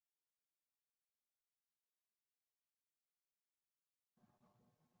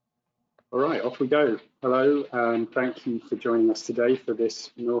All right, off we go. Hello, and thank you for joining us today for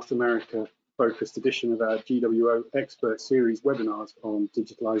this North America focused edition of our GWO Expert Series webinars on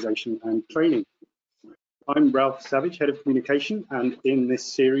digitalization and training. I'm Ralph Savage, Head of Communication, and in this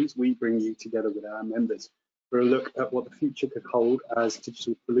series we bring you together with our members for a look at what the future could hold as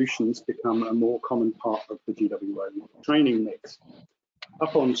digital solutions become a more common part of the GWO training mix.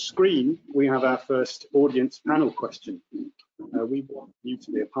 Up on screen, we have our first audience panel question. We want you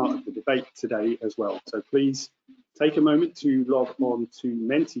to be a part of the debate today as well. So please take a moment to log on to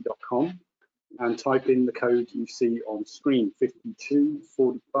menti.com and type in the code you see on screen,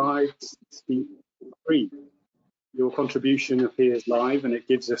 524563. Your contribution appears live and it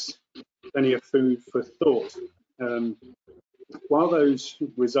gives us plenty of food for thought. While those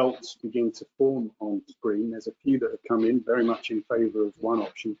results begin to form on screen, there's a few that have come in very much in favour of one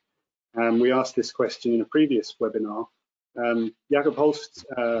option. We asked this question in a previous webinar. Jakob Holst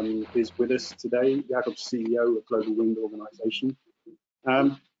is with us today. Jakob's CEO of Global Wind Organisation.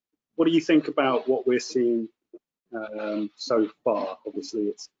 What do you think about what we're seeing so far? Obviously,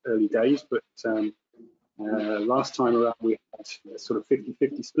 it's early days, but last time around we had a sort of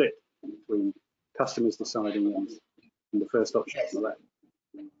 50-50 split between customers deciding and the first option. Yes,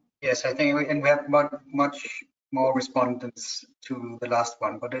 yes, I think we have much more respondents to the last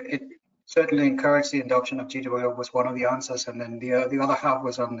one, but it certainly encouraged the adoption of GWO was one of the answers, and then the other half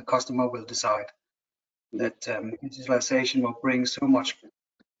was on the customer will decide. That digitalization will bring so much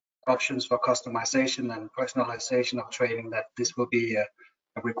options for customization and personalization of training that this will be a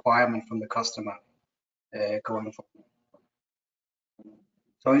requirement from the customer going forward.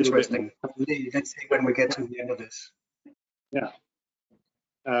 So interesting. Let's see when we get to the end of this. Yeah.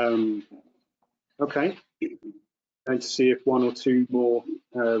 Okay. Going to see if one or two more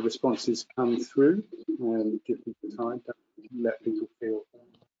responses come through. Give people time, don't let people feel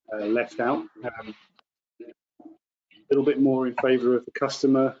left out. A little bit more in favour of the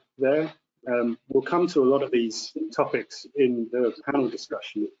customer there. We'll come to a lot of these topics in the panel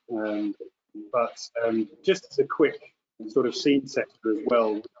discussion, but just as a quick sort of scene setter as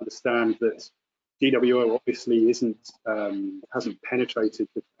well, we understand that GWO obviously hasn't penetrated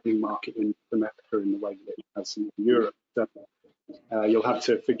the training market in America in the way that it has in Europe. So, you'll have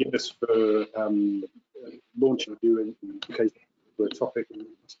to forgive us for launching you in case for a topic,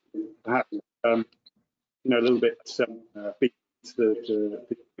 perhaps a little bit big to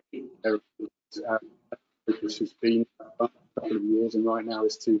the focus has been a couple of years, and right now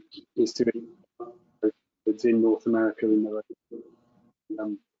is to it's in North America in the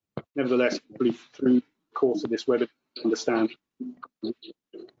nevertheless, through the course of this webinar, understand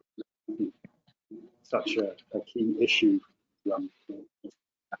such a key issue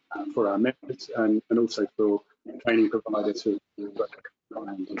for our members and also for training providers who work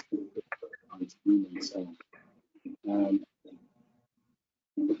around and so on.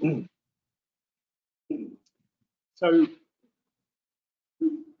 So,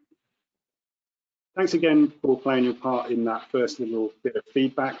 thanks again for playing your part in that first little bit of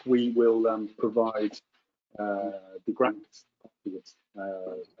feedback. We will provide the grants afterwards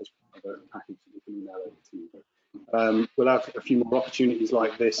as part of a package that we can email over to you. We'll have a few more opportunities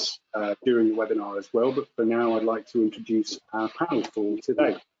like this during the webinar as well, but for now I'd like to introduce our panel for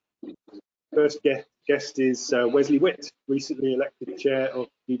today. First guest is Wesley Witt, recently elected chair of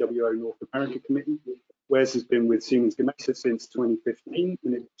GWO North America Committee. Wes has been with Siemens Gamesa since 2015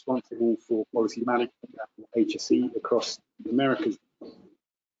 and is responsible for policy management at HSE across the Americas.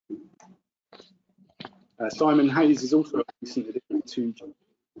 Simon Hayes is also a recent addition to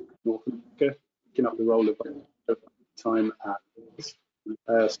North America, picking up the role of time at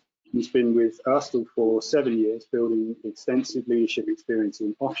he's been with Arstal for 7 years, building extensive leadership experience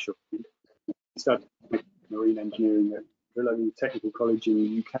in offshore. He studied marine engineering at Willow Technical College in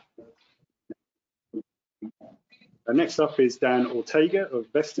the UK. Next up is Dan Ortega of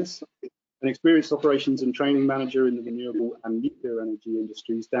Vestas, an experienced operations and training manager in the renewable and nuclear energy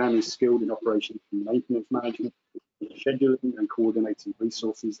industries. Dan is skilled in operations and maintenance management, scheduling and coordinating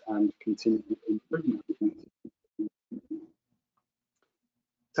resources and continuous improvement.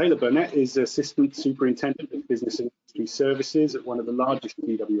 Taylor Burnett is Assistant Superintendent of Business and Industry Services at one of the largest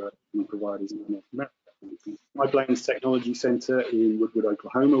GWO providers in North America. My Blaines Technology Center in Woodward,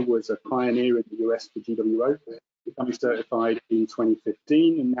 Oklahoma was a pioneer in the US for GWO, becoming certified in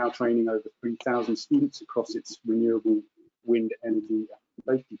 2015 and now training over 3,000 students across its renewable wind energy and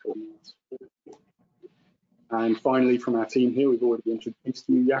safety programs. And finally, from our team here, we've already introduced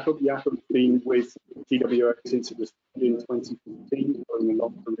you, Jakob. Jakob has been with GWO since it was in 2014, following a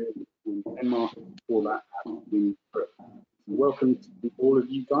long career in Denmark, before that in Europe. Welcome to all of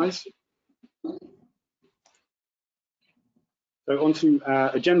you guys. So on to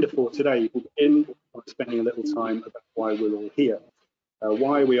our agenda for today. We'll begin by spending a little time about why we're all here.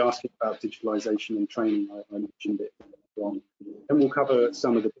 Why are we asking about digitalization and training? I mentioned it on. Then we'll cover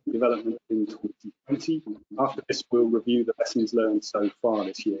some of the development in 2020. After this, we'll review the lessons learned so far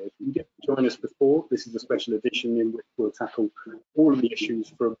this year. If you didn't join us before, this is a special edition in which we'll tackle all of the issues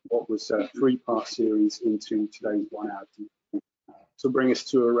from what was a three-part series into today's 1 hour. So bring us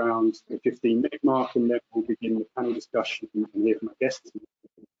to around the 15-minute mark, and then we'll begin the panel discussion and hear from our guests. If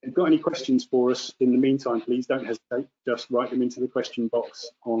you've got any questions for us in the meantime, please don't hesitate. Just write them into the question box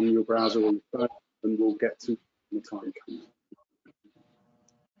on your browser or your phone, and we'll get to when the time comes.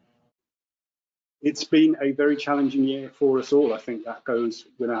 It's been a very challenging year for us all. I think that goes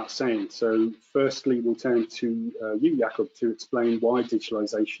without saying. So firstly, we'll turn to you, Jakob, to explain why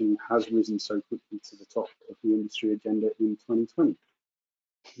digitalization has risen so quickly to the top of the industry agenda in 2020.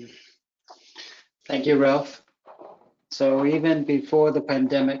 Thank you, Ralph. So even before the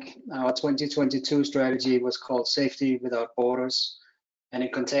pandemic, our 2022 strategy was called Safety Without Borders, and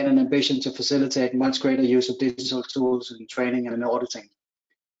it contained an ambition to facilitate much greater use of digital tools in training and in auditing.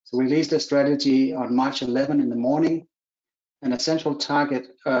 So we released a strategy on March 11 in the morning, and a central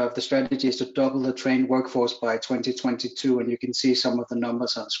target of the strategy is to double the trained workforce by 2022, and you can see some of the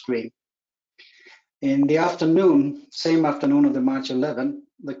numbers on screen. In the afternoon, same afternoon of the March 11,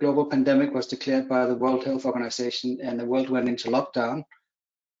 the global pandemic was declared by the World Health Organization, and the world went into lockdown.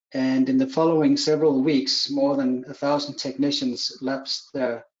 And in the following several weeks, more than 1,000 technicians lapsed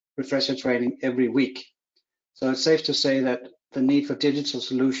their refresher training every week. So it's safe to say that the need for digital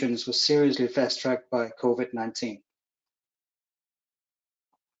solutions was seriously fast-tracked by COVID-19.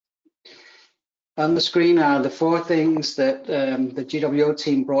 On the screen are the 4 things that the GWO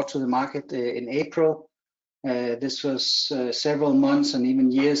team brought to the market in April. This was several months and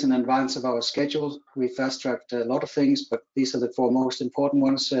even years in advance of our schedule. We fast-tracked a lot of things, but these are the 4 most important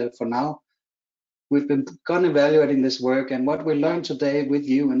ones for now. We've begun evaluating this work, and what we learned today with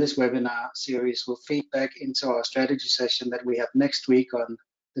you in this webinar series will feed back into our strategy session that we have next week on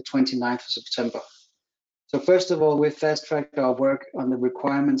the 29th of September. So first of all, we fast-tracked our work on the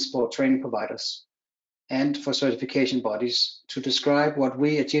requirements for training providers and for certification bodies to describe what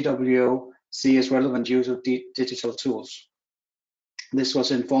we at GWO see as relevant use of digital tools. This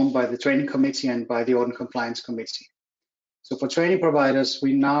was informed by the training committee and by the audit compliance committee. So for training providers,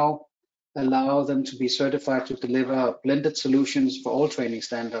 we now allow them to be certified to deliver blended solutions for all training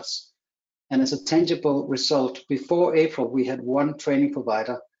standards. And as a tangible result, before April, we had 1 training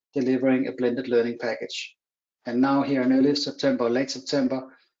provider delivering a blended learning package. And now here in early September, late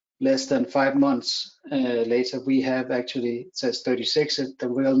September, less than 5 months later, we have actually, it says 36, the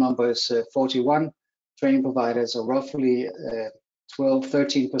real number is 41 training providers, or roughly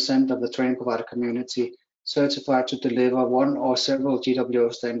 12-13% of the training provider community certified to deliver 1 or several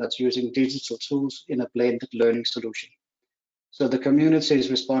GWO standards using digital tools in a blended learning solution. So the community is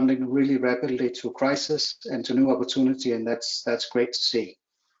responding really rapidly to crisis and to new opportunity, and that's great to see.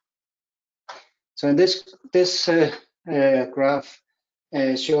 So in this graph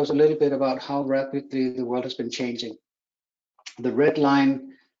shows a little bit about how rapidly the world has been changing. The red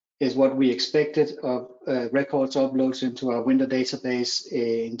line is what we expected of records uploads into our window database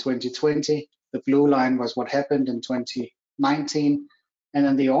in 2020. The blue line was what happened in 2019, and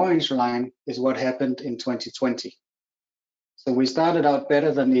then the orange line is what happened in 2020. So we started out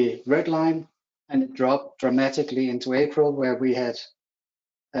better than the red line, and it dropped dramatically into April, where we had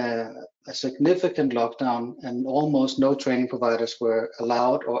a significant lockdown and almost no training providers were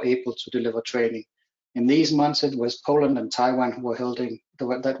allowed or able to deliver training. In these months, it was Poland and Taiwan who were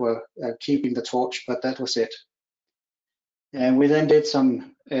keeping the torch, but that was it. And we then did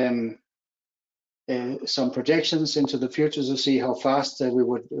some projections into the future to see how fast we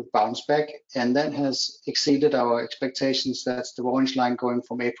would bounce back, and that has exceeded our expectations. That's the orange line going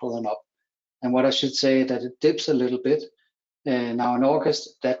from April and up. And what I should say that it dips a little bit now in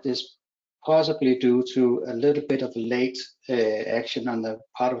August. That is possibly due to a little bit of late action on the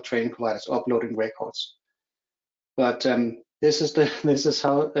part of training providers uploading records. But this is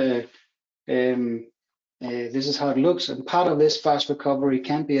how it looks, and part of this fast recovery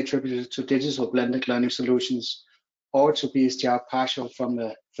can be attributed to digital blended learning solutions or to BSTR partial from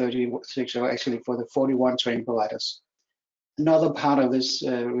the 36, or actually for the 41 training providers. Another part of this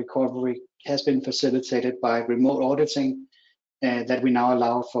recovery has been facilitated by remote auditing that we now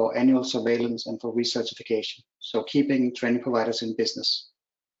allow for annual surveillance and for recertification, so keeping training providers in business.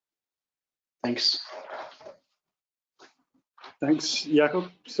 Thanks. Thanks, Jakob.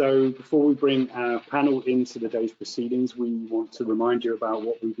 So before we bring our panel into the day's proceedings, we want to remind you about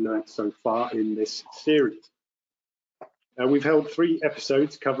what we've learned so far in this series. We've held 3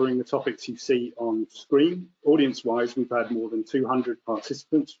 episodes covering the topics you see on screen. Audience-wise, we've had more than 200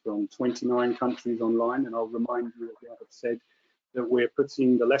 participants from 29 countries online, and I'll remind you, as I have said, that we're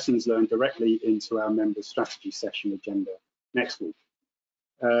putting the lessons learned directly into our members' strategy session agenda next week.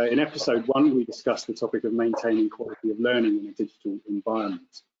 In episode 1, we discussed the topic of maintaining quality of learning in a digital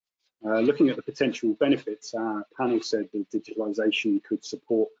environment. Looking at the potential benefits, our panel said that digitalization could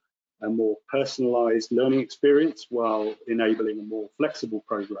support a more personalized learning experience while enabling a more flexible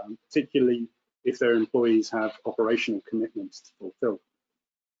program, particularly if their employees have operational commitments to fulfill.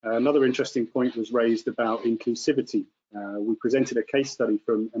 Another interesting point was raised about inclusivity. We presented a case study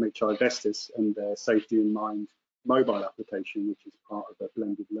from MHI Vestas and their Safety in Mind mobile application, which is part of a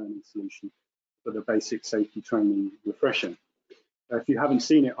blended learning solution for the basic safety training refresher. If you haven't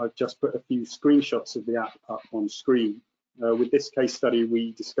seen it, I've just put a few screenshots of the app up on screen. With this case study,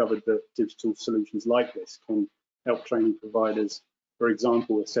 we discovered that digital solutions like this can help training providers, for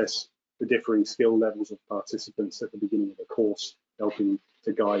example, assess the differing skill levels of participants at the beginning of the course, helping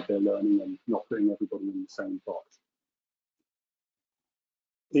to guide their learning and not putting everybody in the same box.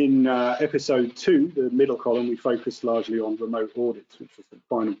 In episode 2, the middle column, we focused largely on remote audits, which was the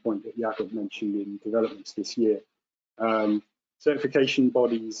final point that Jakob mentioned in developments this year. Certification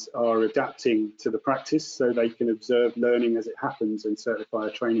bodies are adapting to the practice so they can observe learning as it happens and certify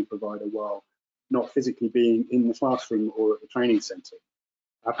a training provider while not physically being in the classroom or at the training centre.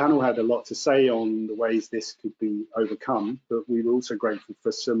 Our panel had a lot to say on the ways this could be overcome, but we were also grateful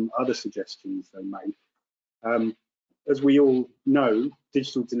for some other suggestions they made. As we all know,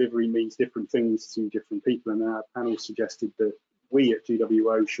 digital delivery means different things to different people, and our panel suggested that we at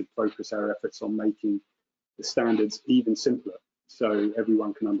GWO should focus our efforts on making the standards even simpler, so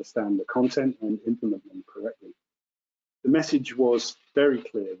everyone can understand the content and implement them correctly. The message was very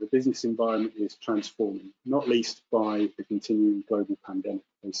clear. The business environment is transforming, not least by the continuing global pandemic.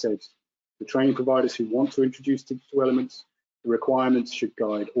 They said the training providers who want to introduce digital elements, the requirements should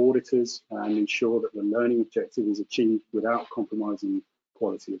guide auditors and ensure that the learning objective is achieved without compromising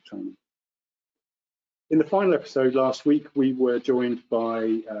quality of training. In the final episode last week, we were joined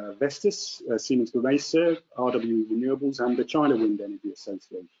by Vestas, Siemens Gamesa, RW Renewables, and the China Wind Energy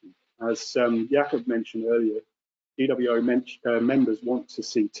Association. As Jakob mentioned earlier, GWO members want to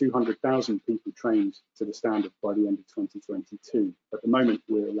see 200,000 people trained to the standard by the end of 2022. At the moment,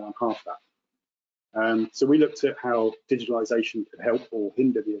 we're around half that. So we looked at how digitalization could help or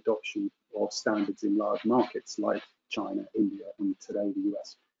hinder the adoption of standards in large markets like China, India, and today the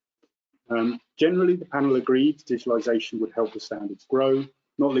US. Generally, the panel agreed digitalization would help the standards grow,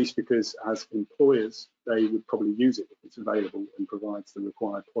 not least because as employers, they would probably use it if it's available and provides the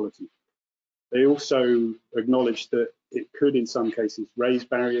required quality. They also acknowledged that it could, in some cases, raise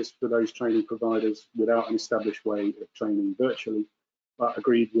barriers for those training providers without an established way of training virtually, but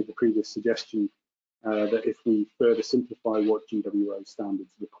agreed with the previous suggestion that if we further simplify what GWO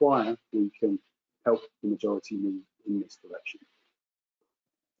standards require, we can help the majority move in this direction.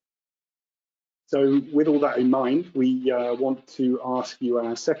 So with all that in mind, we want to ask you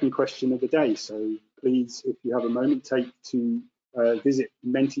our second question of the day. So please, if you have a moment, take to visit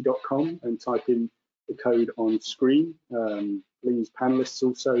menti.com and type in the code on screen. Please, panelists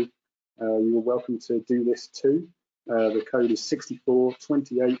also, you are welcome to do this too. The code is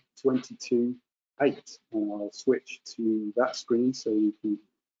 6428228, and I'll switch to that screen so you can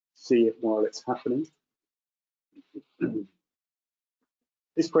see it while it's happening.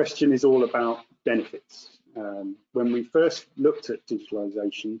 This question is all about benefits. When we first looked at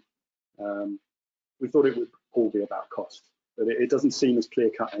digitalization, we thought it would all be about cost, but it doesn't seem as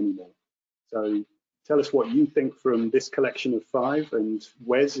clear-cut anymore. So tell us what you think from this collection of 5, and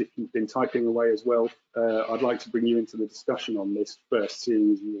Wes, if you've been typing away as well, I'd like to bring you into the discussion on this first,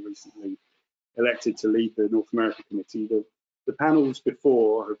 seeing as you were recently elected to lead the North America Committee. The panels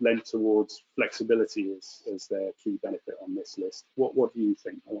before have lent towards flexibility as their key benefit on this list. What do you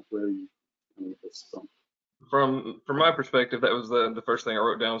think? Where are you coming at this from? From my perspective, that was the first thing I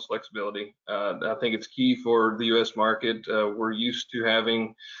wrote down was flexibility. I think it's key for the U.S. market. We're used to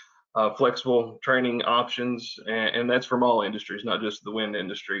having flexible training options, and that's from all industries, not just the wind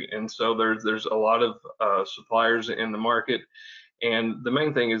industry. And so there's a lot of suppliers in the market. And the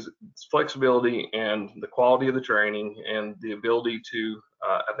main thing is flexibility and the quality of the training and the ability to,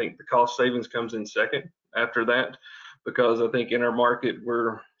 I think the cost savings comes in second after that, because I think in our market,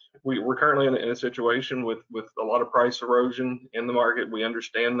 we're currently in a situation with a lot of price erosion in the market. We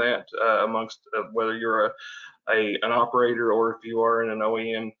understand that amongst whether you're an operator or if you are in an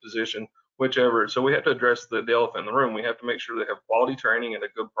OEM position, whichever. So we have to address the elephant in the room. We have to make sure they have quality training at a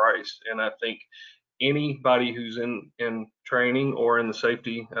good price. And I think anybody who's in training or in the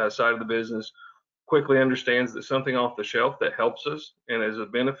safety side of the business quickly understands that something off the shelf that helps us and is a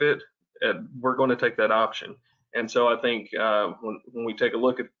benefit, we're going to take that option. And so I think when we take a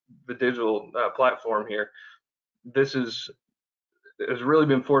look at the digital platform here, this has really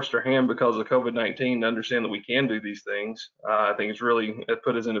been forced our hand because of COVID-19 to understand that we can do these things. I think it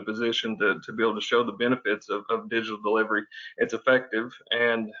put us in a position to be able to show the benefits of digital delivery. It's effective,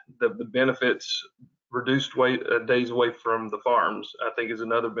 and the benefits, reduced days away from the farms, I think is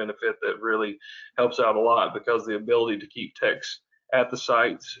another benefit that really helps out a lot, because the ability to keep techs at the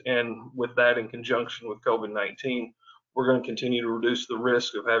sites, and with that in conjunction with COVID-19, we're going to continue to reduce the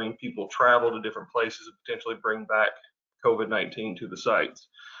risk of having people travel to different places and potentially bring back COVID-19 to the sites.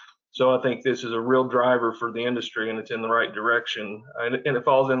 So I think this is a real driver for the industry, and it's in the right direction. And it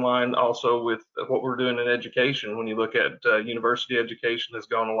falls in line also with what we're doing in education. When you look at university education, has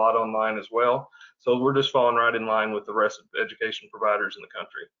gone a lot online as well. So we're just falling right in line with the rest of the education providers in the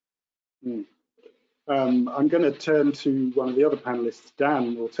country. I'm going to turn to one of the other panelists,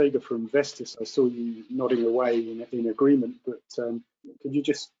 Dan Ortega from Vestas. I saw you nodding away in agreement, but could you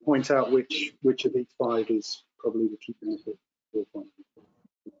just point out which of these 5 is probably the key benefit?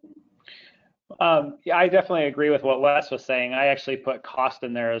 Yeah, I definitely agree with what Wes was saying. I actually put cost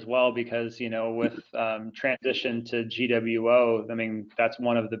in there as well, because, you know, with transition to GWO, I mean, that's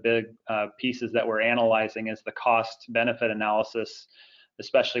one of the big pieces that we're analyzing is the cost benefit analysis,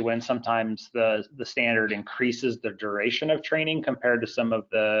 especially when sometimes the standard increases the duration of training compared to some of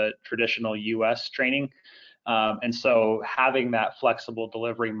the traditional US training. And so having that flexible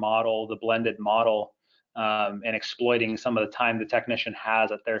delivery model, the blended model, and exploiting some of the time the technician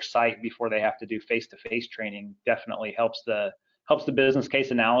has at their site before they have to do face-to-face training definitely helps the business case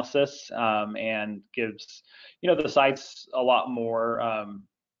analysis, and gives, you know, the sites a lot more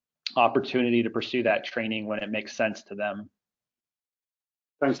opportunity to pursue that training when it makes sense to them.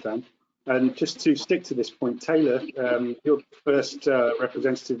 Thanks, Dan. And just to stick to this point, Taylor, you're the first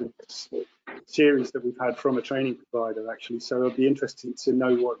representative of this series that we've had from a training provider, actually. So I'd be interested to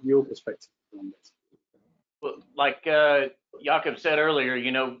know what your perspective is on this. Well, like Jakob said earlier,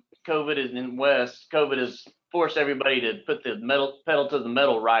 you know, COVID has forced everybody to put the pedal to the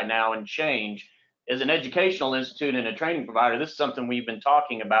metal right now and change. As an educational institute and a training provider, this is something we've been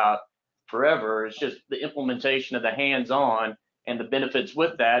talking about forever. It's just the implementation of the hands-on and the benefits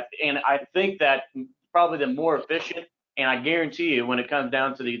with that. And I think that probably the more efficient, and I guarantee you when it comes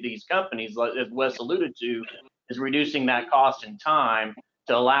down to these companies, like as Wes alluded to, is reducing that cost and time,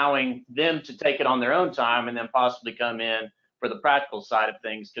 to allowing them to take it on their own time and then possibly come in for the practical side of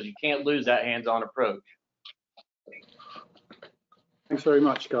things, because you can't lose that hands-on approach. Thanks very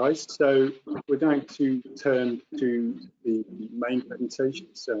much, guys. So we're going to turn to the main presentation.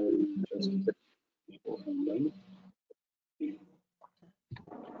 So just a moment.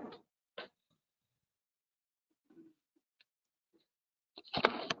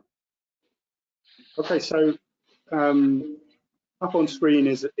 Okay, so up on screen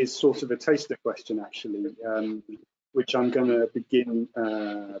is sort of a taster question, actually, which I'm going to begin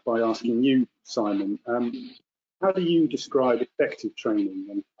by asking you, Simon. How do you describe effective training,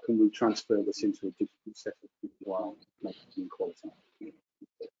 and can we transfer this into a digital setup while making quality?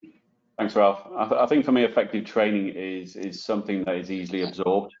 Thanks, Ralph. I think for me, effective training is something that is easily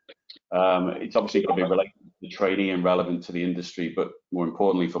absorbed. It's obviously going to be related to the training and relevant to the industry, but more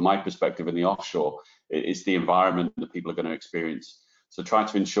importantly, from my perspective in the offshore, it's the environment that people are going to experience. So trying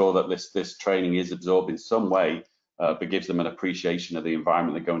to ensure that this training is absorbed in some way, but gives them an appreciation of the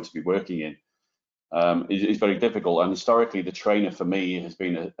environment they're going to be working in, is very difficult. And historically, the trainer for me has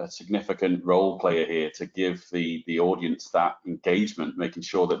been a significant role player here to give the audience that engagement, making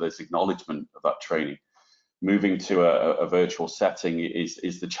sure that there's acknowledgement of that training. Moving to a virtual setting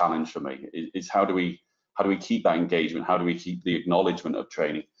is the challenge for me. Is how do we keep that engagement? How do we keep the acknowledgement of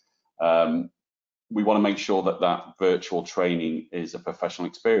training? We want to make sure that virtual training is a professional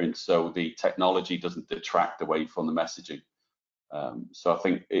experience, so the technology doesn't detract away from the messaging. So I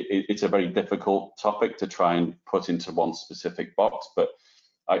think it's a very difficult topic to try and put into one specific box, but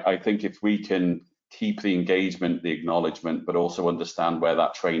I think if we can keep the engagement, the acknowledgement, but also understand where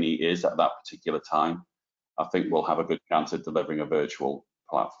that trainee is at that particular time, I think we'll have a good chance of delivering a virtual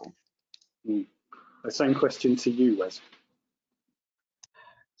platform. The same question to you, Wes.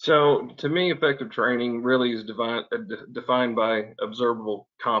 So to me, effective training really is defined by observable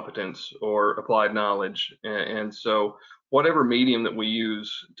competence or applied knowledge. And so whatever medium that we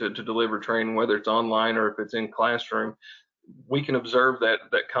use to deliver training, whether it's online or if it's in classroom, we can observe that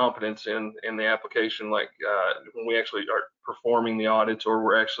competence in the application, like when we actually are performing the audits or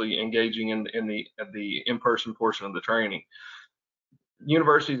we're actually engaging in the in-person portion of the training.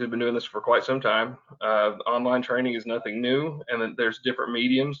 Universities have been doing this for quite some time. Online training is nothing new, and then there's different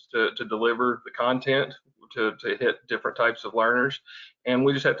mediums to deliver the content to hit different types of learners, and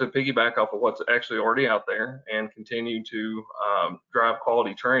we just have to piggyback off of what's actually already out there and continue to drive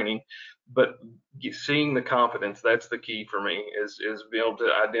quality training. But seeing the competence, that's the key for me, is be able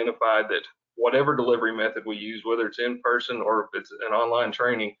to identify that whatever delivery method we use, whether it's in person or if it's an online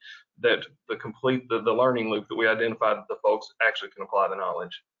training, that the learning loop that we identify that the folks actually can apply the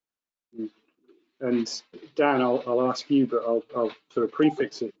knowledge. And Dan, I'll ask you, but I'll sort of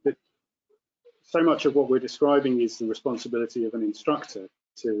prefix it. But so much of what we're describing is the responsibility of an instructor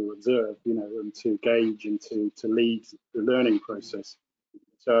to observe, and to gauge and to lead the learning process.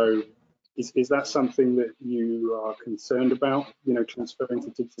 So is that something that you are concerned about, transferring to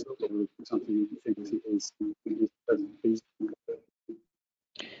digital, or something you think is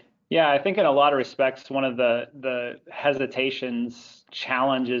Yeah, I think in a lot of respects, one of the hesitations,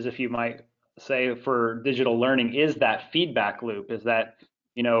 challenges, if you might say, for digital learning is that feedback loop, is that,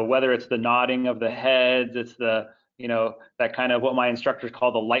 whether it's the nodding of the heads, it's the, that kind of what my instructors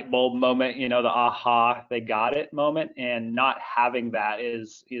call the light bulb moment, the aha, they got it moment, and not having that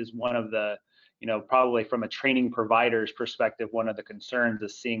is one of the, probably from a training provider's perspective, one of the concerns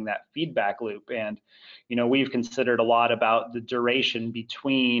is seeing that feedback loop. And, we've considered a lot about the duration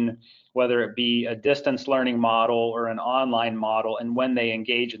between whether it be a distance learning model or an online model, and when they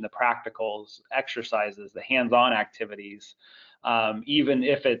engage in the practicals, exercises, the hands-on activities, even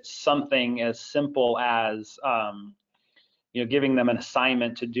if it's something as simple as, giving them an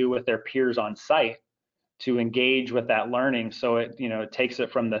assignment to do with their peers on site, to engage with that learning, so it it takes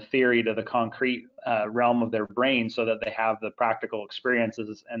it from the theory to the concrete realm of their brain, so that they have the practical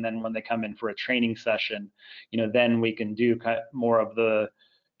experiences, and then when they come in for a training session, then we can do more of the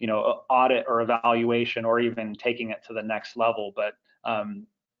audit or evaluation, or even taking it to the next level. But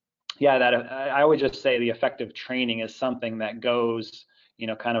yeah, that I would just say the effective training is something that goes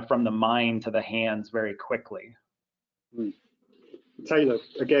kind of from the mind to the hands very quickly. Taylor,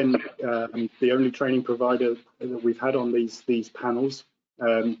 again, the only training provider that we've had on these panels.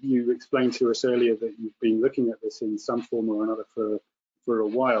 You explained to us earlier that you've been looking at this in some form or another for a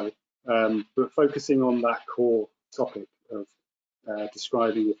while, but focusing on that core topic of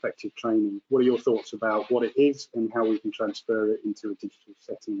describing effective training. What are your thoughts about what it is and how we can transfer it into a digital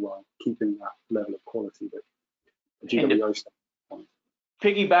setting while keeping that level of quality that GWO stands on?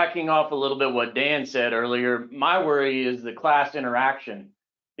 Piggybacking off a little bit what Dan said earlier, my worry is the class interaction,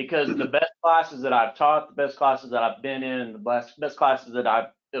 because the best classes that I've taught, the best classes that I've been in, the best classes that I've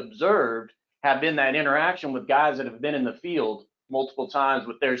observed have been that interaction with guys that have been in the field multiple times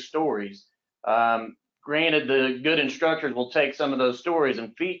with their stories. Granted, the good instructors will take some of those stories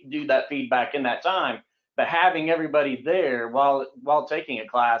and do that feedback in that time, but having everybody there while taking a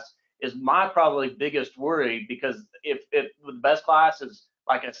class is my probably biggest worry, because if the best classes,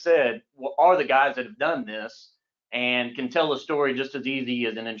 like I said, are the guys that have done this and can tell a story just as easy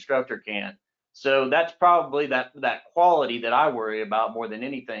as an instructor can. So that's probably that quality that I worry about more than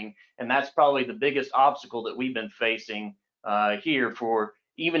anything, and that's probably the biggest obstacle that we've been facing here, for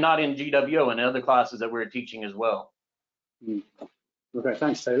even not in GWO and other classes that we're teaching as well. Okay,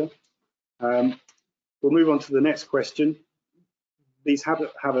 thanks, Taylor. We'll move on to the next question. These have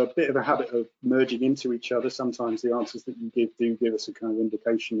a bit of a habit of merging into each other. Sometimes the answers that you do give us a kind of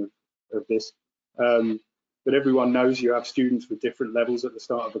indication of this. But everyone knows you have students with different levels at the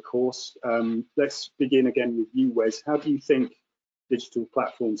start of a course. Let's begin again with you, Wes. How do you think digital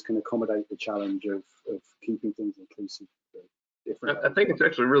platforms can accommodate the challenge of keeping things inclusive? I think it's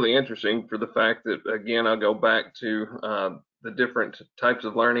actually really interesting for the fact that, again, I'll go back to the different types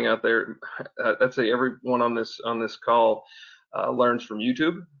of learning out there. I'd say everyone on this call learns from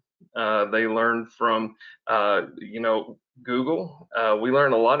YouTube. They learn from Google. We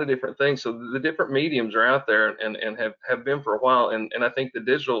learn a lot of different things. So the different mediums are out there and have been for a while. And I think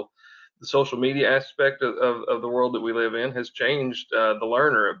the social media aspect of the world that we live in has changed the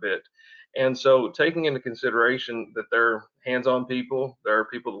learner a bit. And so taking into consideration that there are hands-on people, there are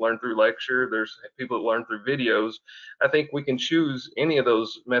people that learn through lecture, there's people that learn through videos, I think we can choose any of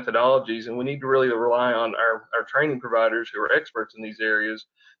those methodologies, and we need to really rely on our training providers who are experts in these areas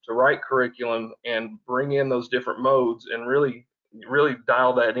to write curriculum and bring in those different modes and really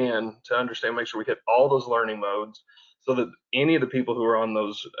dial that in to understand, make sure we hit all those learning modes, so that any of the people who are on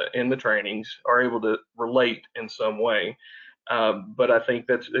those in the trainings are able to relate in some way. But I think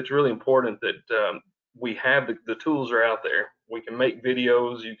it's really important that we have the tools are out there. We can make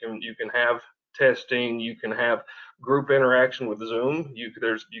videos. You can have testing. You can have group interaction with Zoom. You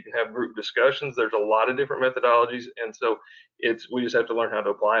can have group discussions. There's a lot of different methodologies, and so we just have to learn how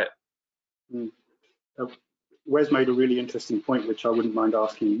to apply it. Mm. Wes made a really interesting point, which I wouldn't mind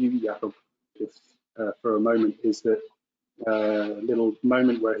asking you, Jakob, just for a moment, is that little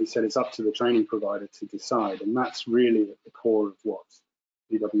moment where he said it's up to the training provider to decide, and that's really at the core of what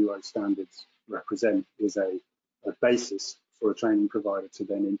GWO standards represent, is a basis for a training provider to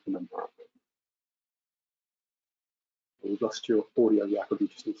then implement. We've lost your audio, Jakob. You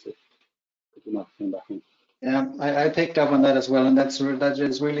just need to put your microphone back in. Yeah, I picked up on that as well, and that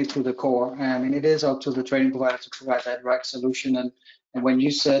is really to the core. I mean, it is up to the training provider to provide that right solution. And when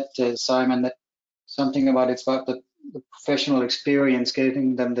you said, Simon, that something about it's about the professional experience,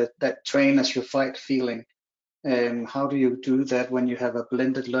 giving them that train as you fight feeling. How do you do that when you have a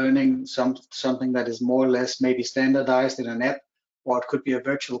blended learning, something that is more or less maybe standardized in an app, or it could be a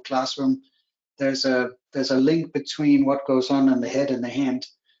virtual classroom? There's a link between what goes on in the head and the hand.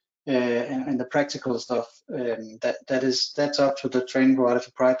 And the practical stuff, that's up to the training provider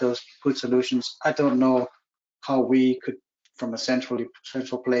to provide those good solutions. I don't know how we could, from a central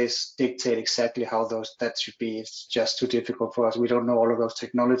place, dictate exactly how that should be. It's just too difficult for us. We don't know all of those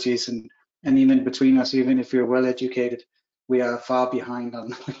technologies, and even between us, even if we're well educated, we are far behind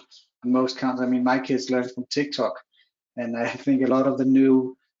on most counts. I mean, my kids learn from TikTok, and I think a lot of the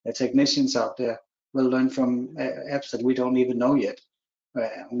new technicians out there will learn from apps that we don't even know yet.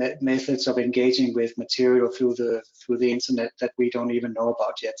 Methods of engaging with material through the internet that we don't even know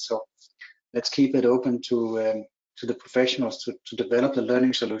about yet. So let's keep it open to the professionals to develop the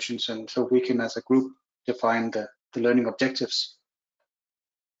learning solutions, and so we can, as a group, define the learning objectives.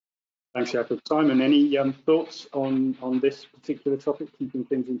 Thanks, Jakob. Simon, any thoughts on this particular topic, keeping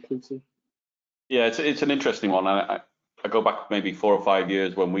things inclusive? Yeah, it's an interesting one. I go back maybe 4 or 5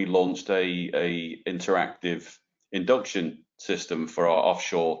 years when we launched a interactive induction system for our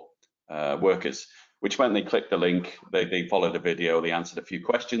offshore workers, which meant they clicked the link, they followed a video, they answered a few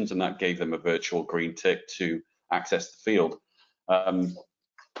questions, and that gave them a virtual green tick to access the field. A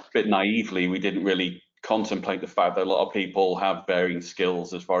bit naively, we didn't really contemplate the fact that a lot of people have varying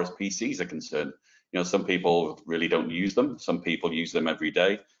skills as far as PCs are concerned. You know, some people really don't use them, some people use them every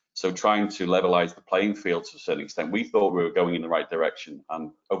day. So trying to levelize the playing field to a certain extent, we thought we were going in the right direction,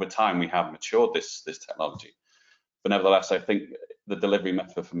 and over time we have matured this technology. But nevertheless, I think the delivery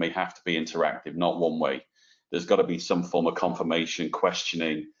method for me have to be interactive, not one way. There's got to be some form of confirmation,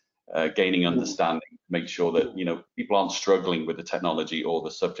 questioning, gaining understanding, make sure that people aren't struggling with the technology or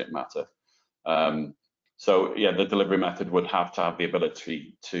the subject matter. So yeah, the delivery method would have to have the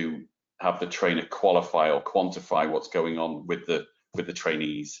ability to have the trainer qualify or quantify what's going on with the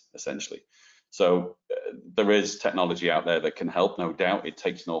trainees, essentially. So there is technology out there that can help, no doubt. It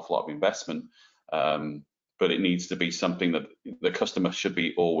takes an awful lot of investment. But it needs to be something that the customer should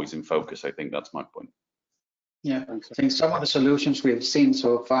be always in focus. I think that's my point. Yeah, I think some of the solutions we've seen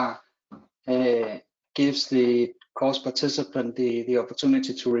so far gives the course participant the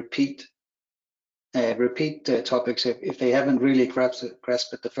opportunity to repeat topics. If they haven't really grasped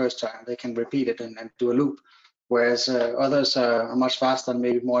it the first time, they can repeat it and do a loop. Whereas others are much faster and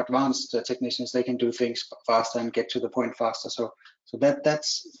maybe more advanced technicians. They can do things faster and get to the point faster. So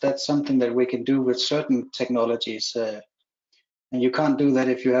that's something that we can do with certain technologies. And you can't do that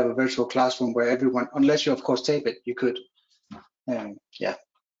if you have a virtual classroom where everyone, unless you of course tape it, you could. Yeah,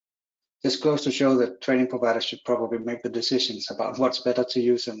 this goes to show that training providers should probably make the decisions about what's better to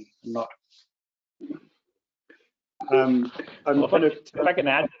use and not. If I can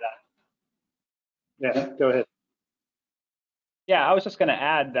add to that. Yeah, go ahead. Yeah, I was just going to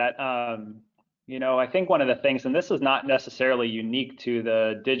add that, I think one of the things, and this is not necessarily unique to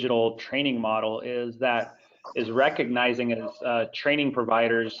the digital training model, is recognizing as training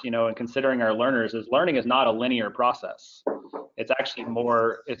providers, and considering our learners, is learning is not a linear process. It's actually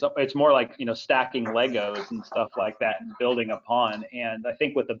more, it's more like, stacking Legos and stuff like that and building upon. And I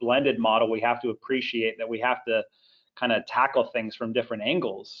think with the blended model, we have to appreciate that we have to kind of tackle things from different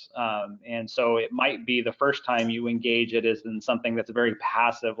angles. And so it might be the first time you engage it is in something that's very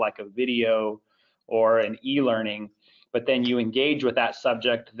passive, like a video or an e-learning, but then you engage with that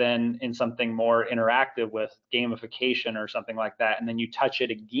subject then in something more interactive with gamification or something like that. And then you touch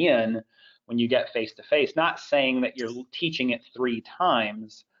it again when you get face-to-face, not saying that you're teaching it 3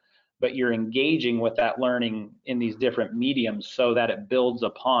 times, but you're engaging with that learning in these different mediums so that it builds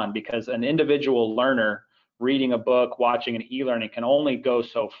upon, because an individual learner reading a book, watching an e-learning can only go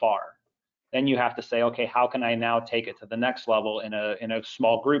so far. Then you have to say, okay, how can I now take it to the next level in a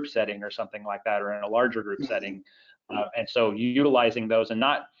small group setting or something like that, or in a larger group setting? And so utilizing those, and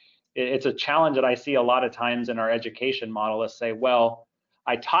not, it's a challenge that I see a lot of times in our education model is say, well,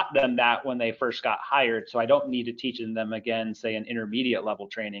 I taught them that when they first got hired, so I don't need to teach them again, say, an intermediate level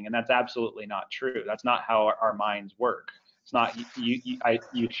training. And that's absolutely not true. That's not how our minds work. It's not,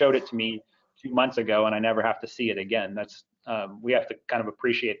 you showed it to me 2 months ago and I never have to see it again. That's, we have to kind of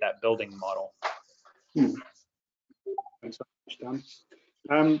appreciate that building model. Thanks very much,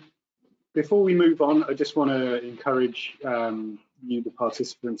 Dan. Before we move on, I just want to encourage you, the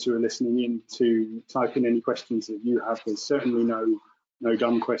participants who are listening in, to type in any questions that you have. There's certainly no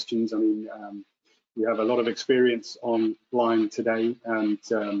dumb questions. I mean, we have a lot of experience online today, and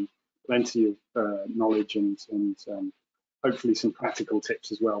plenty of knowledge and hopefully some practical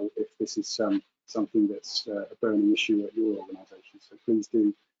tips as well, if this is something that's a burning issue at your organisation. So please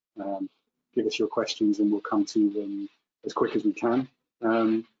do give us your questions, and we'll come to them as quick as we can.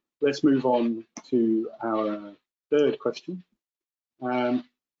 Let's move on to our third question. And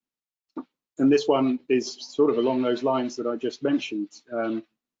this one is sort of along those lines that I just mentioned.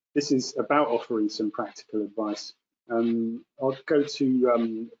 This is about offering some practical advice. I'll go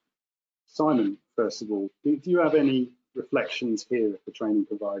to Simon, first of all. Do you have any reflections here if the training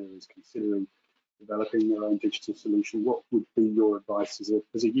provider is considering developing their own digital solution? What would be your advice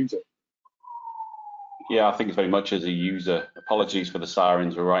as a user? Yeah, I think it's very much as a user. Apologies for the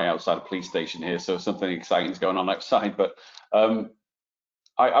sirens. We're right outside a police station here, so something exciting is going on outside. But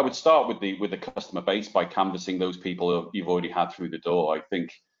I would start with the customer base by canvassing those people you've already had through the door. I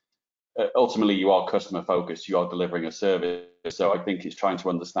think ultimately you are customer focused. You are delivering a service, so I think it's trying to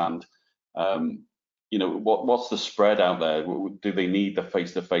understand, you know, what's the spread out there. Do they need the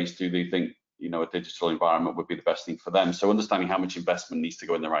face-to-face? Do they think, you know, a digital environment would be the best thing for them? So understanding how much investment needs to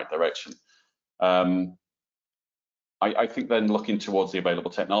go in the right direction. I think then looking towards the available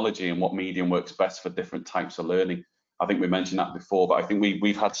technology and what medium works best for different types of learning. I think we mentioned that before, but I think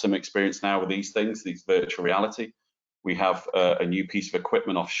we've had some experience now with these things, these virtual reality. We have a new piece of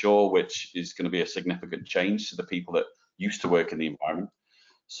equipment offshore, which is going to be a significant change to the people that used to work in the environment.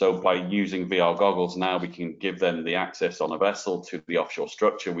 So by using VR goggles now, we can give them the access on a vessel to the offshore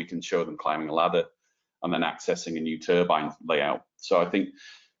structure. We can show them climbing a ladder and then accessing a new turbine layout. So I think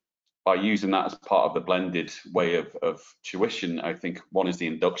by using that as part of the blended way of tuition, I think one is the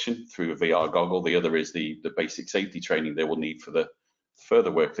induction through a VR goggle. The other is the basic safety training they will need for the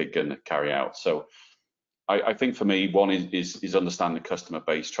further work they're going to carry out. So I think for me, one is understand the customer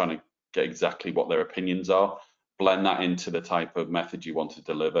base, trying to get exactly what their opinions are, blend that into the type of method you want to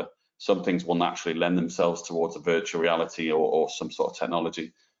deliver. Some things will naturally lend themselves towards a virtual reality or some sort of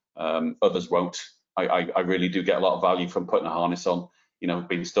technology. Others won't. I really do get a lot of value from putting a harness on, you know,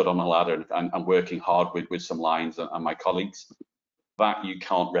 being stood on a ladder and working hard with some lines and my colleagues. That you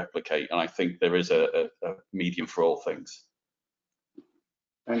can't replicate, and I think there is a medium for all things.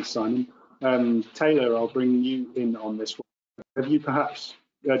 Thanks, Simon. Taylor, I'll bring you in on this one. Have you perhaps,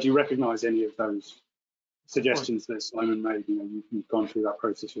 do you recognise any of those suggestions that Simon made? You know, you've gone through that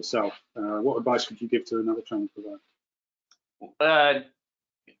process yourself. What advice would you give to another training provider?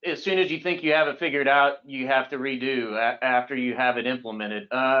 As soon as you think you have it figured out, you have to redo after you have it implemented.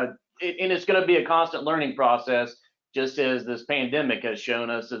 And it's going to be a constant learning process, just as this pandemic has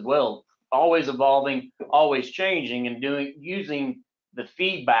shown us as well. Always evolving, always changing, and using the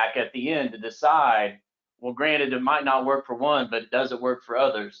feedback at the end to decide, well, granted, it might not work for one, but does it work for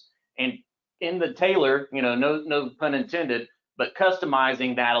others? And in the Taylor, you know, no pun intended, but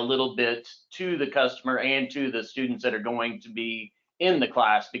customizing that a little bit to the customer and to the students that are going to be in the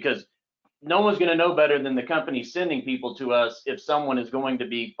class, because no one's going to know better than the company sending people to us if someone is going to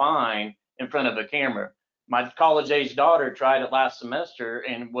be fine in front of a camera. My college-age daughter tried it last semester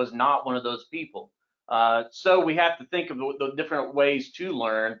and was not one of those people. So we have to think of the different ways to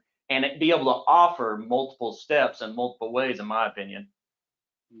learn and be able to offer multiple steps and multiple ways, in my opinion.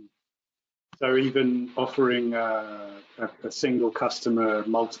 So even offering a single customer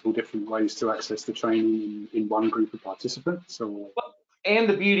multiple different ways to access the training in one group of participants, or? And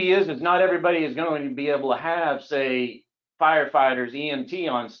the beauty is not everybody is going to be able to have, say, firefighters,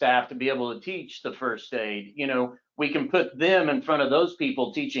 EMT on staff to be able to teach the first aid. You know, we can put them in front of those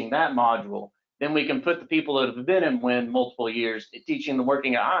people teaching that module. Then we can put the people that have been in WIN multiple years teaching the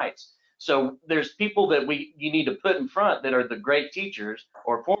working at heights. So there's people that you need to put in front that are the great teachers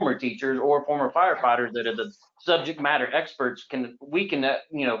or former firefighters that are the subject matter experts. We can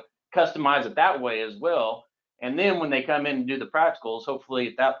you know, customize it that way as well. And then when they come in and do the practicals, hopefully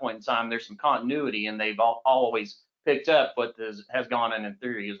at that point in time, there's some continuity and they've always picked up what has gone in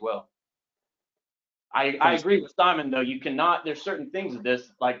theory as well. I agree with Simon though. You cannot. There's certain things of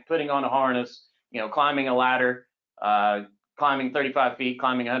this, like putting on a harness, climbing a ladder, climbing 35 feet,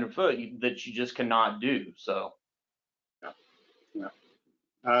 climbing 100 foot, that you just cannot do. So. Yeah.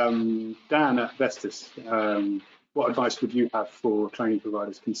 Dan at Vestas, what advice would you have for training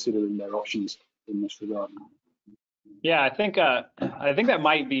providers considering their options in this regard? Yeah, I think that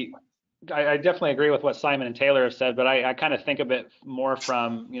might be. I definitely agree with what Simon and Taylor have said, but I kind of think of it more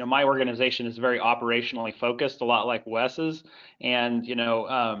from, my organization is very operationally focused, a lot like Wes's, and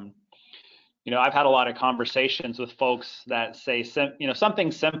I've had a lot of conversations with folks that say,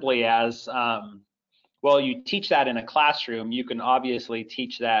 something simply as, well, you teach that in a classroom, you can obviously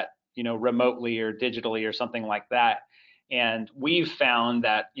teach that, remotely or digitally or something like that, and we've found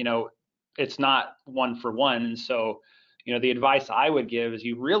that, it's not one for one, and so. The advice I would give is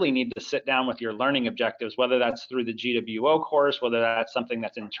you really need to sit down with your learning objectives, whether that's through the GWO course, whether that's something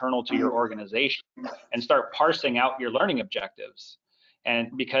that's internal to your organization, and start parsing out your learning objectives.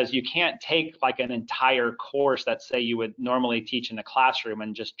 And because you can't take like an entire course that say you would normally teach in a classroom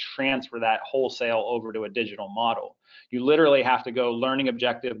and just transfer that wholesale over to a digital model. You literally have to go learning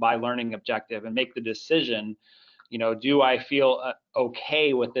objective by learning objective and make the decision, do I feel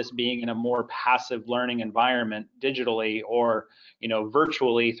okay with this being in a more passive learning environment digitally or,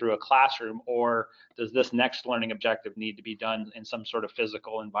 virtually through a classroom, or does this next learning objective need to be done in some sort of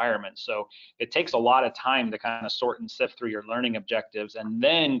physical environment? So it takes a lot of time to kind of sort and sift through your learning objectives and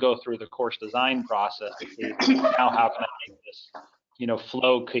then go through the course design process to see now how can I make this,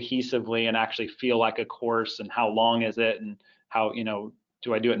 flow cohesively and actually feel like a course, and how long is it, and how,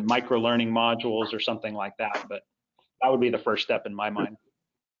 do I do it in micro learning modules or something like that? But that would be the first step in my mind.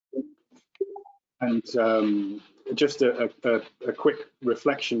 And just a quick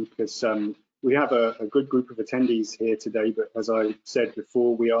reflection, because we have a good group of attendees here today, but as I said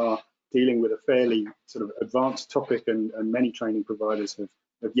before, we are dealing with a fairly sort of advanced topic, and many training providers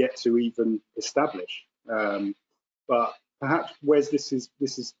have yet to even establish. But perhaps, Wes, this is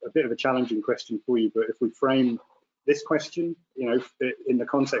a bit of a challenging question for you, but if we frame this question, in the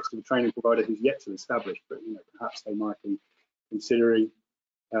context of a training provider who's yet to establish, but perhaps they might be considering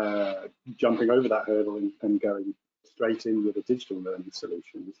jumping over that hurdle and going straight in with a digital learning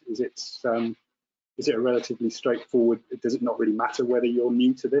solution. Is it a relatively straightforward? Does it not really matter whether you're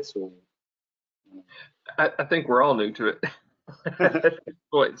new to this or? I think we're all new to it.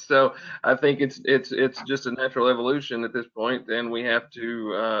 So I think it's just a natural evolution at this point, and we have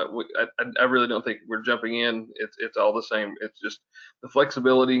to. I really don't think we're jumping in. It's all the same. It's just the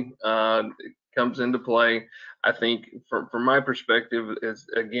flexibility comes into play. I think from my perspective is,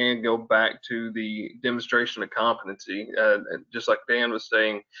 again, go back to the demonstration of competency. Just like Dan was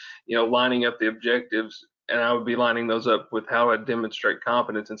saying, lining up the objectives. And I would be lining those up with how I demonstrate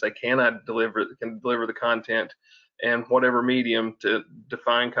competence and say, can deliver the content and whatever medium to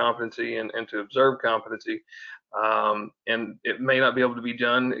define competency and to observe competency. And it may not be able to be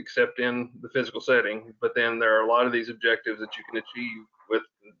done except in the physical setting, but then there are a lot of these objectives that you can achieve with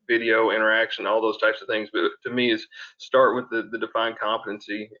video interaction, all those types of things. But to me is start with the defined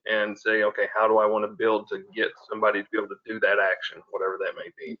competency and say, okay, how do I want to build to get somebody to be able to do that action, whatever that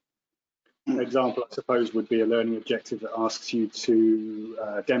may be. An example, I suppose, would be a learning objective that asks you to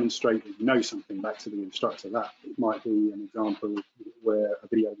demonstrate that you know something back to the instructor. That might be an example where a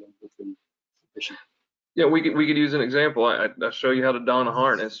video link would be sufficient. Yeah, we could use an example. I show you how to don a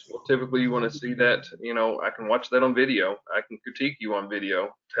harness. Well, typically you want to see that, I can watch that on video. I can critique you on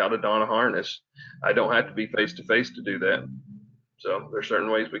video how to don a harness. I don't have to be face to face to do that. So there's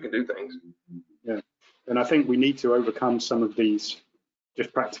certain ways we can do things. Yeah, and I think we need to overcome some of these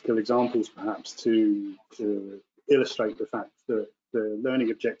just practical examples, perhaps, to illustrate the fact that the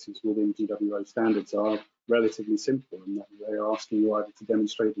learning objectives within GWO standards are relatively simple, and that they are asking you either to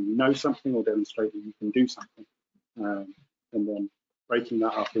demonstrate that you know something or demonstrate that you can do something, and then breaking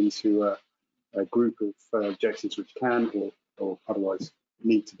that up into a group of objectives which can or otherwise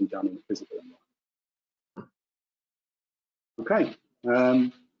need to be done in a physical environment. Okay.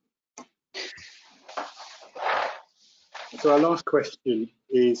 So our last question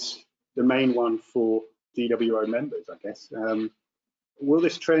is the main one for GWO members, I guess. Will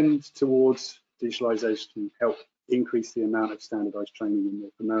this trend towards digitalization help increase the amount of standardized training in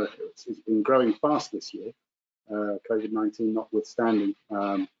North America? It's been growing fast this year, COVID-19 notwithstanding.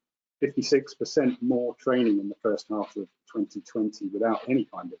 56% more training in the first half of 2020 without any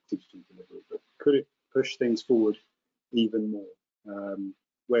kind of digital delivery. But could it push things forward even more?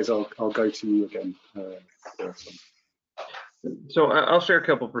 Wes, I'll go to you again first. So I'll share a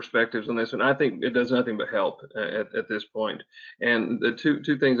couple of perspectives on this, and I think it does nothing but help at this point. And the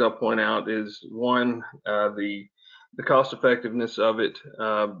two things I'll point out is one, the cost effectiveness of it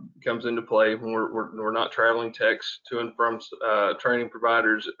comes into play when we're not traveling techs to and from training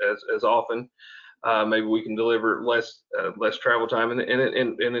providers as often. Maybe we can deliver less travel time, and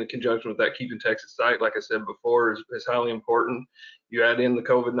in conjunction with that, keeping techs at site, like I said before, is highly important. You add in the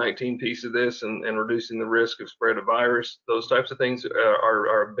COVID-19 piece of this and reducing the risk of spread of virus. Those types of things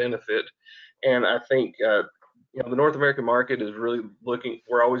are a benefit. And I think the North American market is really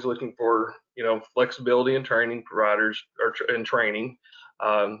we're always looking for flexibility in training providers in training.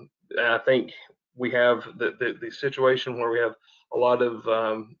 And I think we have the situation where we have a lot of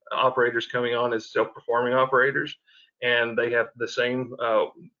operators coming on as self-performing operators, and they have the same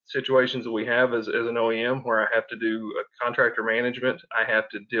situations that we have as an OEM, where I have to do contractor management. I have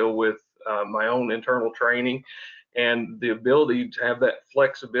to deal with my own internal training, and the ability to have that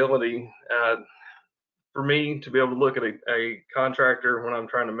flexibility for me to be able to look at a contractor when I'm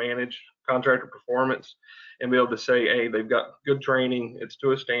trying to manage contractor performance and be able to say, hey, they've got good training, it's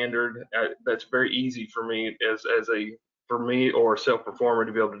to a standard. That's very easy for me for me or a self-performer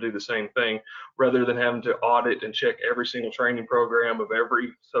to be able to do the same thing, rather than having to audit and check every single training program of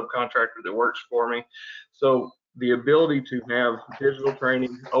every subcontractor that works for me. So the ability to have digital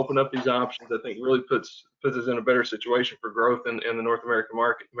training, open up these options, I think really puts us in a better situation for growth in the North American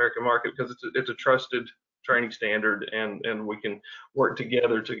market, because it's a trusted training standard, and we can work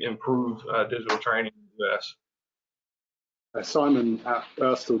together to improve digital training in the US. Simon at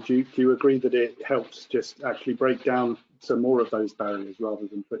Bristol, do you agree that it helps just actually break down some more of those barriers rather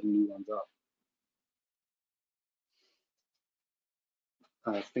than putting new ones up?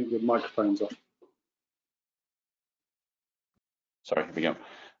 I think the microphone's off. Sorry, here we go.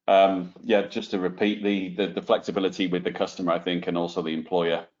 Yeah, just to repeat the flexibility with the customer, I think, and also the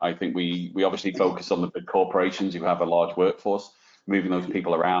employer. I think we obviously focus on the big corporations who have a large workforce. Moving those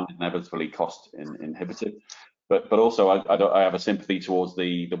people around inevitably cost inhibitive. But also I have a sympathy towards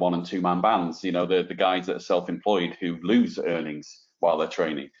the 1- and 2-man bands, the guys that are self-employed who lose earnings while they're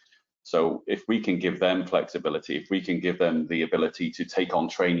training. So if we can give them flexibility, if we can give them the ability to take on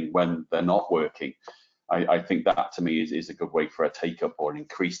training when they're not working, I think that to me is a good way for a take-up or an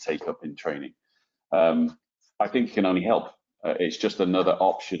increased take-up in training. I think it can only help. It's just another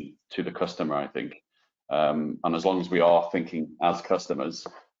option to the customer, I think. And as long as we are thinking as customers,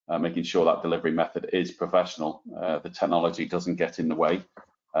 making sure that delivery method is professional, the technology doesn't get in the way,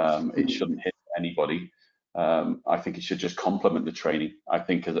 it shouldn't hit anybody. I think it should just complement the training. I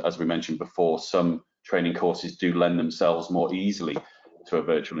think, as we mentioned before, some training courses do lend themselves more easily to a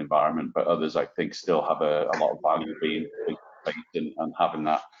virtual environment, but others, I think, still have a lot of value being face-to-face and having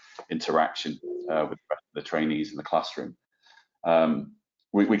that interaction with the rest of the trainees in the classroom.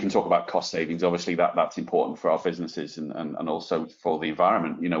 We can talk about cost savings. Obviously, that's important for our businesses and also for the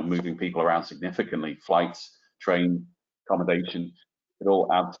environment. Moving people around significantly, flights, train, accommodation, it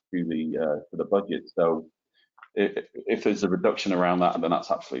all adds to the budget. So if there's a reduction around that, then that's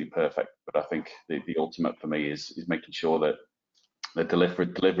absolutely perfect. But I think the ultimate for me is making sure that the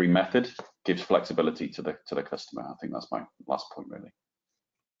delivery method gives flexibility to the customer. I think that's my last point, really.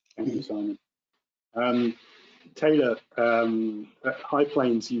 Thank you, Simon. Taylor, at High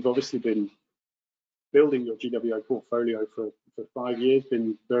Plains, you've obviously been building your GWO portfolio for 5 years,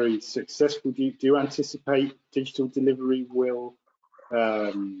 been very successful. Do you anticipate digital delivery will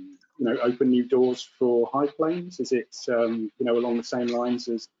open new doors for High Plains? Is it along the same lines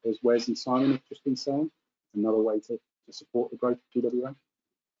as Wes and Simon have just been saying? Another way to support the growth of GWO?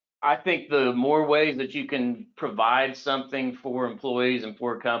 I think the more ways that you can provide something for employees and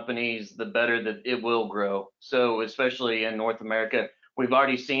for companies, the better that it will grow. So especially in North America, we've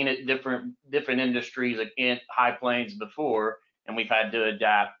already seen it different industries in High Plains before, and we've had to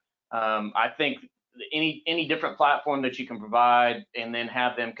adapt. I think any different platform that you can provide and then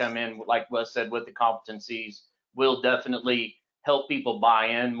have them come in, like Wes said, with the competencies will definitely help people buy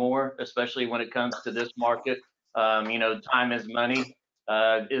in more, especially when it comes to this market. Time is money.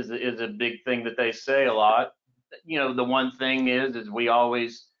 Is a big thing that they say a lot. The one thing is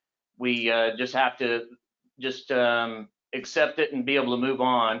we just have to accept it and be able to move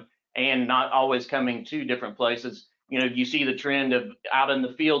on, and not always coming to different places. You see the trend of out in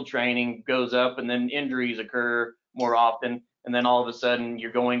the field training goes up, and then injuries occur more often, and then all of a sudden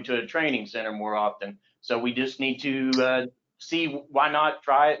you're going to a training center more often. So we just need to see, why not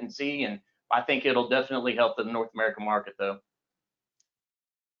try it and see, and I think it'll definitely help the North American market though.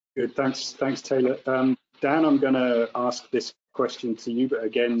 Good, thanks Taylor. Dan, I'm going to ask this question to you, but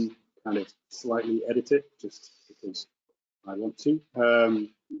again, kind of slightly edit it, just because I want to.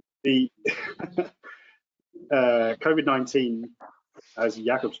 The COVID-19, as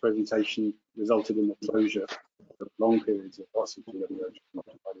Jakob's presentation, resulted in the closure of long periods of lots of GWO,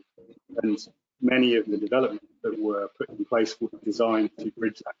 and many of the developments that were put in place were designed to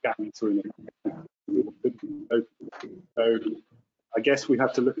bridge that gap between it. So I guess we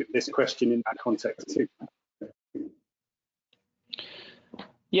have to look at this question in that context too.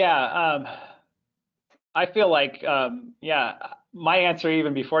 Yeah, I feel like, yeah, my answer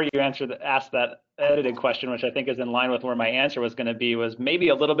even before you asked that edited question, which I think is in line with where my answer was going to be, was maybe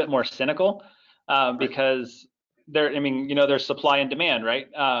a little bit more cynical, because I mean, you know, there's supply and demand, right?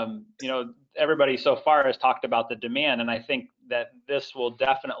 You know, everybody so far has talked about the demand, and I think that this will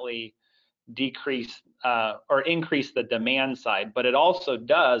definitely decrease or increase the demand side, but it also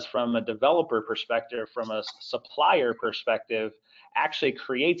does, from a developer perspective, from a supplier perspective, actually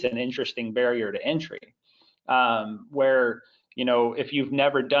creates an interesting barrier to entry, where, you know, if you've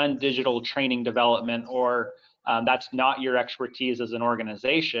never done digital training development, or that's not your expertise as an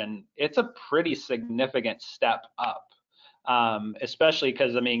organization, it's a pretty significant step up. Especially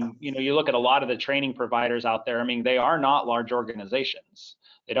because, I mean, you know, you look at a lot of the training providers out there, I mean, they are not large organizations.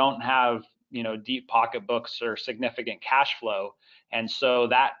 They don't have, you know, deep pocketbooks or significant cash flow. And so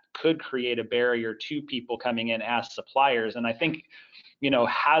that could create a barrier to people coming in as suppliers. And I think, you know,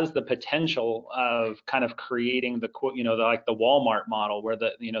 has the potential of kind of creating the, you know, like the Walmart model, where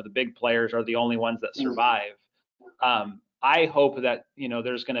the, you know, the big players are the only ones that survive. I hope that, you know,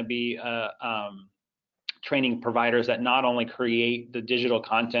 there's going to be training providers that not only create the digital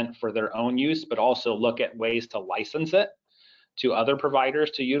content for their own use, but also look at ways to license it to other providers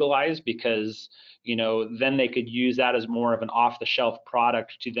to utilize, because, you know, then they could use that as more of an off-the-shelf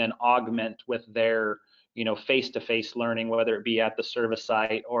product to then augment with their, you know, face-to-face learning, whether it be at the service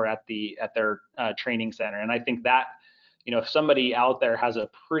site or at their training center. And I think that, you know, if somebody out there has a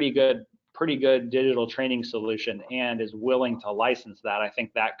pretty good digital training solution and is willing to license that, I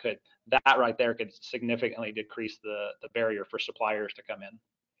think that right there could significantly decrease the barrier for suppliers to come in.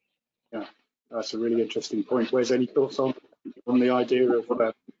 Yeah, that's a really interesting point. Where's any thoughts on the idea of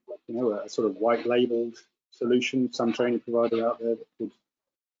you know, a sort of white labeled solution, some training provider out there that could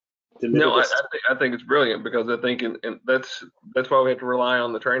deliver? No, I think it's brilliant, because I think and that's why we have to rely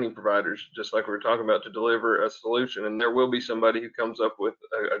on the training providers, just like we were talking about, to deliver a solution. And there will be somebody who comes up with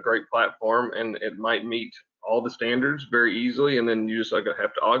a great platform, and it might meet all the standards very easily, and then you just like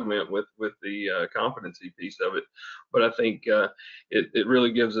have to augment with the competency piece of it. But I think it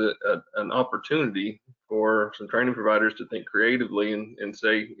really gives an opportunity for some training providers to think creatively and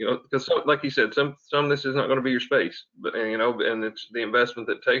say, you know, because like you said, some of this is not going to be your space, but, you know, and it's the investment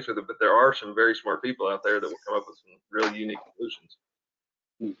that it takes with it. But there are some very smart people out there that will come up with some really unique solutions.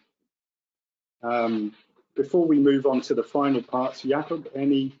 Before we move on to the final parts, Jakob,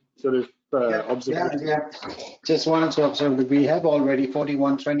 any sort of observations? Yeah. Just wanted to observe that we have already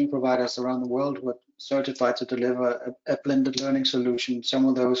 41 training providers around the world who are certified to deliver a blended learning solution. Some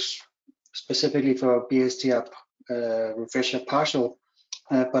of those specifically for BST refresher partial,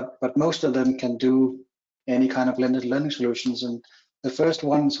 but most of them can do any kind of blended learning solutions. And the first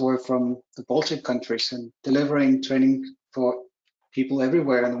ones were from the Baltic countries and delivering training for people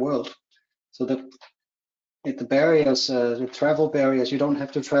everywhere in the world. So the barriers, the travel barriers, you don't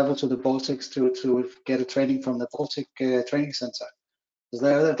have to travel to the Baltics to get a training from the Baltic training center.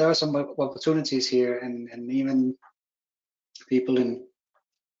 So there are some opportunities here, and even people in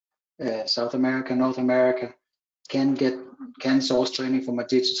South America, North America can source training from a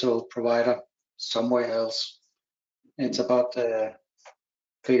digital provider somewhere else. It's about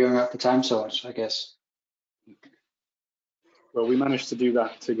figuring out the time zones, I guess. Well, we managed to do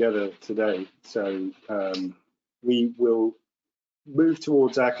that together today, so we will move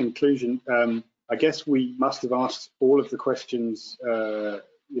towards our conclusion. I guess we must have asked all of the questions, you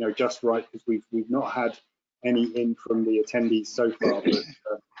know, just right, because we've not had any in from the attendees so far. But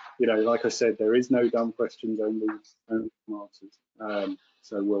you know, like I said, there is no dumb questions, only answers.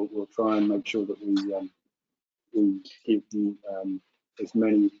 So we'll try and make sure that we give you as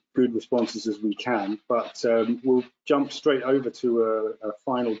many good responses as we can. But we'll jump straight over to a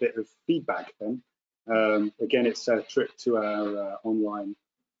final bit of feedback then. Again, it's a trip to our online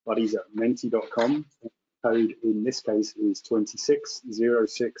buddies at menti.com. Code in this case is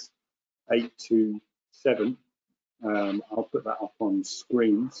 2606827. I'll put that up on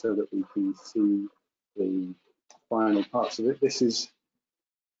screen so that we can see the final parts of it. This is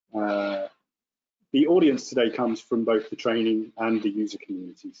the audience today comes from both the training and the user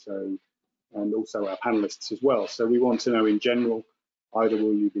community, so, and also our panelists as well. So we want to know in general Either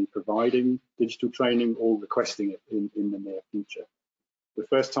will you be providing digital training or requesting it in the near future? The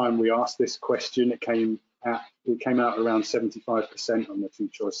first time we asked this question, it came out around 75% on the two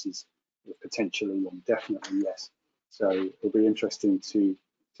choices, potentially and definitely yes. So it'll be interesting to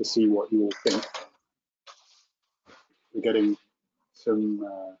see what you all think. We're getting some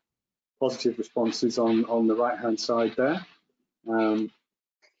positive responses on the right-hand side there.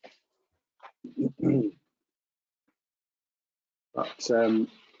 But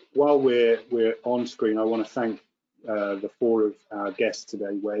while we're on screen, I want to thank the four of our guests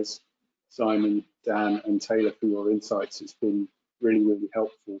today, Wes, Simon, Dan, and Taylor, for your insights. It's been really, really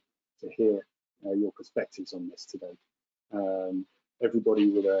helpful to hear your perspectives on this today. Everybody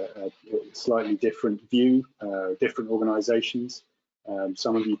with a slightly different view, different organisations.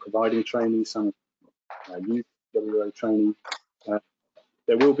 Some of you providing training, some of you GWO training.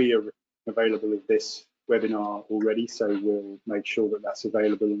 There will be a available of this webinar already, so we'll make sure that that's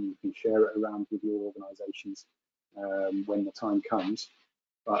available and you can share it around with your organisations when the time comes.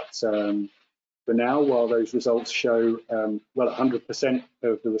 But for now, while those results show, well, 100%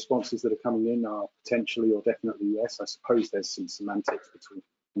 of the responses that are coming in are potentially or definitely yes, I suppose there's some semantics between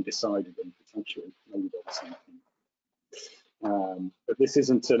undecided and potentially, maybe they're the same thing. But this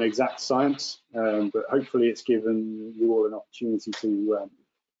isn't an exact science, but hopefully it's given you all an opportunity to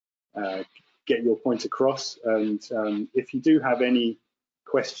get your point across. And if you do have any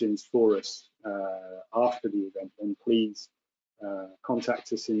questions for us after the event, then please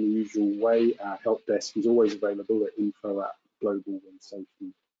contact us in the usual way. Our help desk is always available at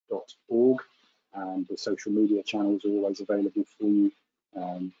info@globalwindsafety.org, and the social media channels are always available for you.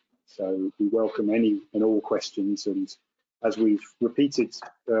 So we welcome any and all questions, and as we've repeated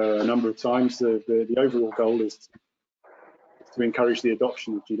a number of times, the overall goal is to encourage the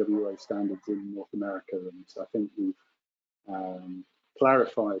adoption of GWO standards in North America. And I think we've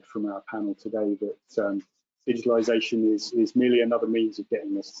clarified from our panel today that digitalization is merely another means of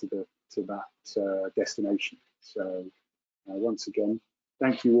getting us to that destination. So once again,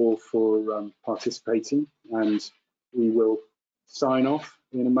 thank you all for participating, and we will sign off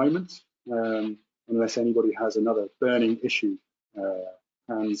in a moment, unless anybody has another burning issue.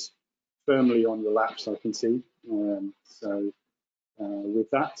 Hands firmly on your laps, I can see. So with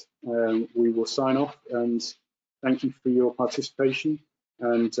that, we will sign off, and thank you for your participation,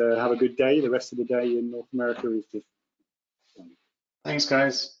 and have a good day. The rest of the day in North America is just... Thanks,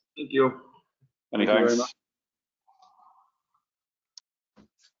 guys. Thank you. Many Thank you thanks. very much.